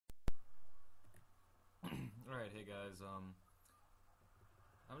Alright, hey guys,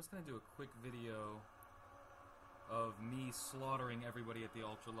 I'm just gonna do a quick video of me slaughtering everybody at the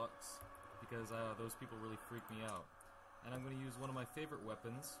Ultra-Luxe, because those people really freak me out. And I'm gonna use one of my favorite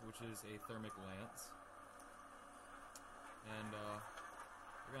weapons, which is a thermic lance. And,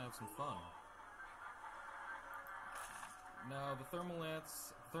 we're gonna have some fun. Now, the thermic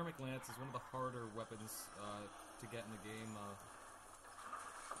lance is one of the harder weapons to get in the game.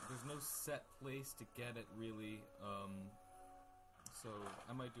 There's no set place to get it, really, so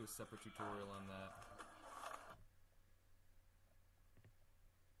I might do a separate tutorial on that.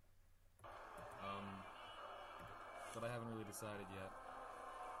 But I haven't really decided yet.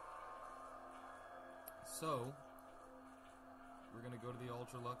 So, we're gonna go to the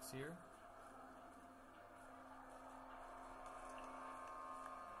Ultra-Luxe here.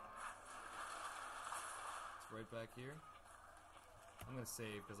 It's right back here. I'm gonna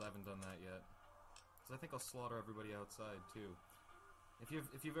save because I haven't done that yet. Because I think I'll slaughter everybody outside too. If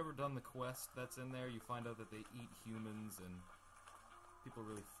you've ever done the quest that's in there, you find out that they eat humans, and people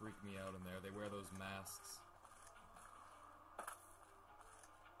really freak me out in there. They wear those masks.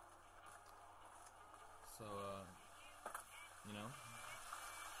 So, you know,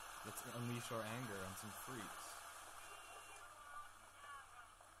 let's unleash our anger on some freaks.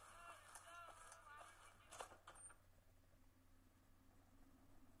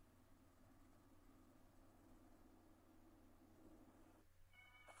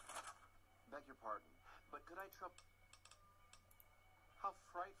 Beg your pardon, but could I How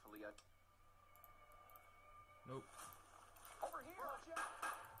frightfully Nope. Over here! Watch out!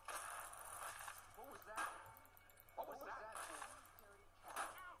 What was that? What was that for? Dirty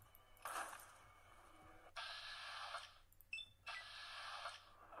cat.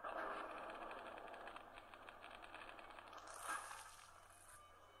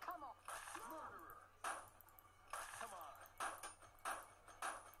 Come on! Murderer! Come on!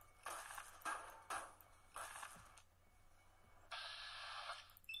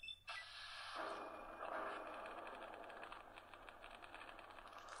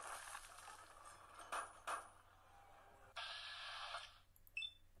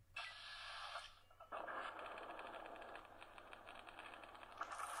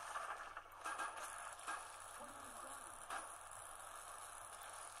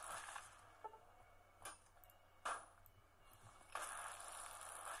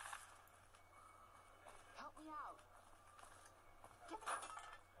 Help me out.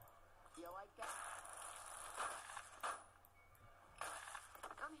 You like that?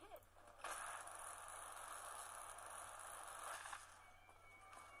 I'm hit.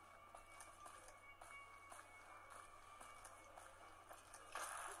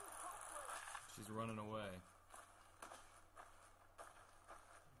 She's running away.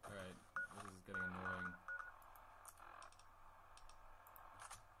 Alright, this is getting annoying.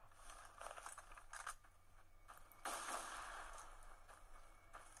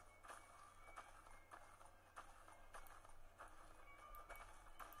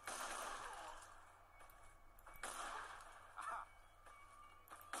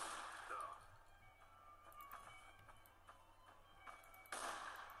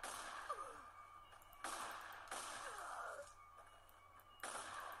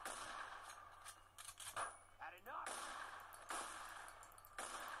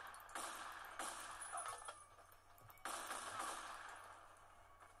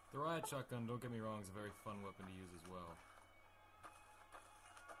 The riot shotgun, don't get me wrong, is a very fun weapon to use as well.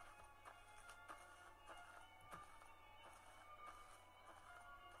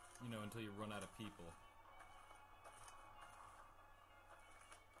 You know, until you run out of people.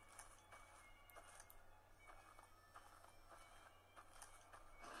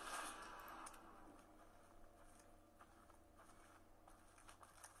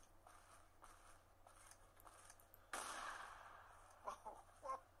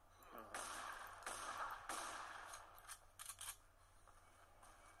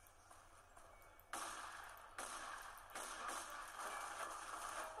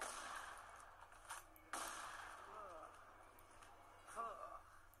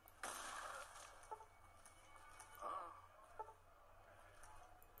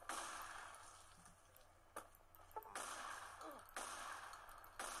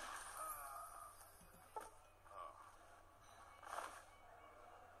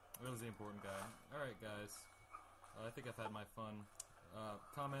 That was the important guy. Alright guys, I think I've had my fun.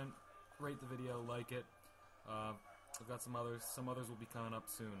 Comment, rate the video, like it. I've got some others will be coming up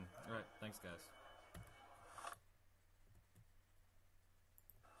soon. Alright, thanks guys.